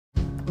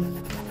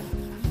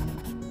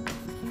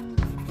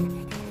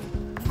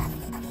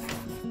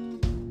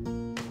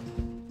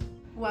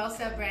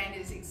Whilst our brand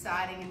is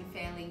exciting and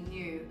fairly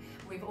new,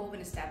 we've all been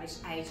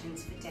established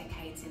agents for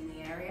decades in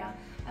the area,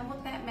 and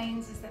what that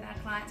means is that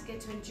our clients get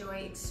to enjoy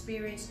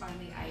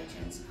experience-only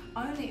agents.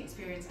 Only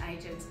experienced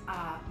agents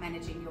are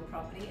managing your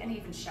property and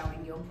even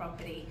showing your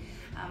property.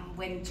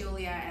 When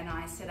Julia and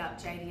I set up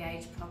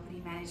JDH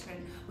Property Management,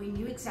 we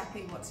knew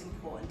exactly what's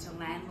important to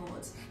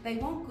landlords. They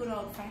want good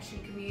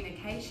old-fashioned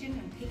communication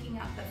and picking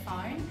up the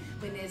phone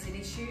when there's an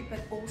issue, but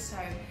also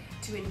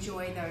to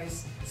enjoy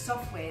those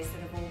softwares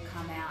that have all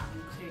come out,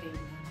 including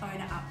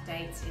owner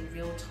updates in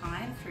real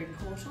time through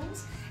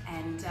portals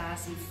and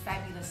some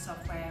fabulous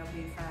software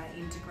we've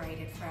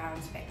integrated for our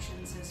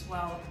inspections as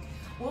well.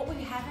 What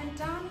we haven't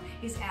done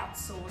is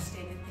outsourced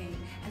anything,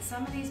 and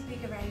some of these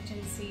bigger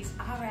agencies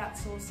are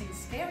outsourcing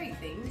scary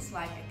things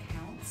like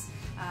accounts,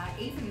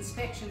 even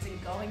inspections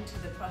and going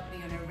to the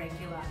property on a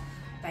regular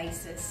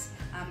basis.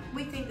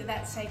 We think that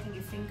that's taking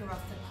your finger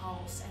off the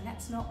pulse, and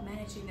that's not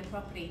managing the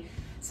property.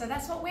 So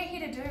that's what we're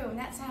here to do, and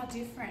that's our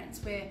difference.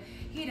 We're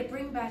here to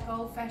bring back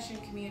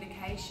old-fashioned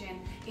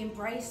communication,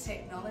 embrace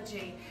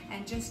technology,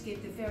 and just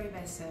give the very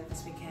best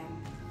service we can.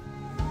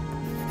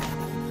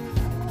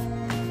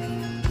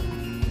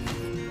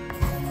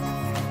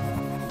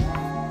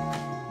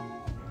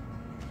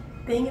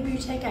 Being a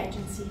boutique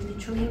agency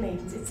literally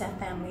means it's our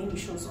family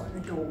initials on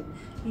the door.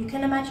 You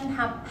can imagine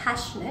how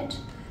passionate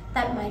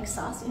that makes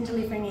us in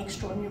delivering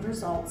extraordinary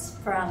results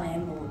for our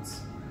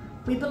landlords.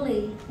 We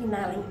believe in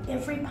nailing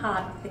every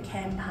part of the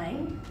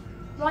campaign,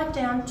 right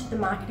down to the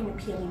marketing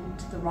appealing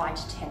to the right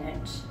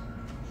tenant.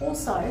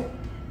 Also,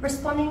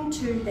 responding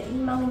to the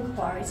email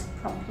inquiries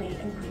promptly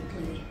and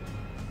quickly.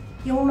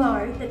 You'll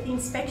know that the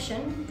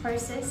inspection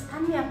process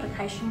and the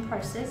application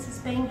process is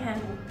being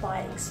handled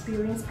by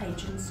experienced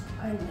agents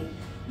only.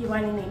 You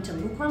only need to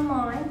look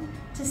online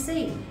to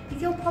see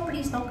if your property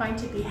is not going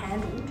to be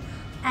handled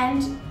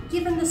and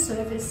given the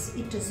service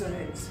it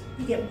deserves.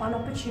 You get one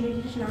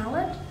opportunity to nail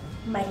it,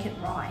 make it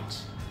right.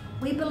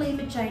 We believe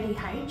at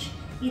JDH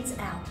it's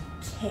our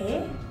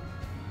care,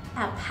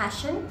 our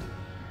passion,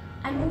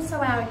 and also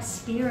our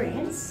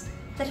experience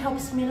that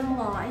helps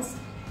minimise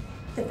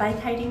the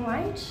vacating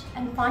rate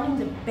and finding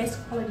the best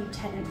quality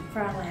tenant for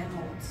our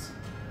landlords.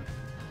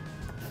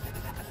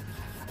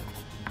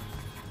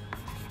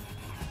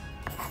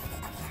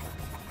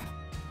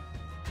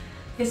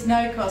 There's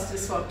no cost to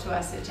swap to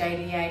us at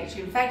JDH.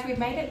 In fact, we've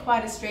made it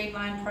quite a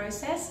streamlined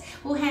process.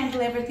 We'll handle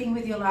everything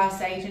with your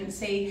last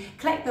agency,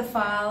 collect the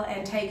file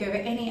and take over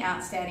any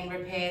outstanding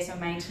repairs or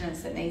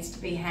maintenance that needs to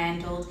be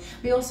handled.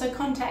 We also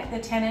contact the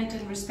tenant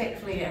and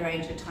respectfully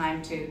arrange a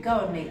time to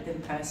go and meet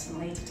them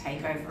personally to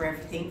take over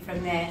everything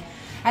from there.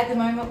 At the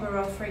moment, we're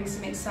offering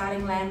some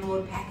exciting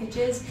landlord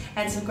packages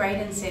and some great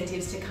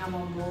incentives to come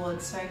on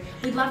board. So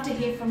we'd love to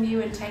hear from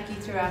you and take you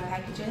through our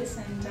packages,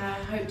 and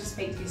hope to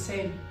speak to you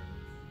soon.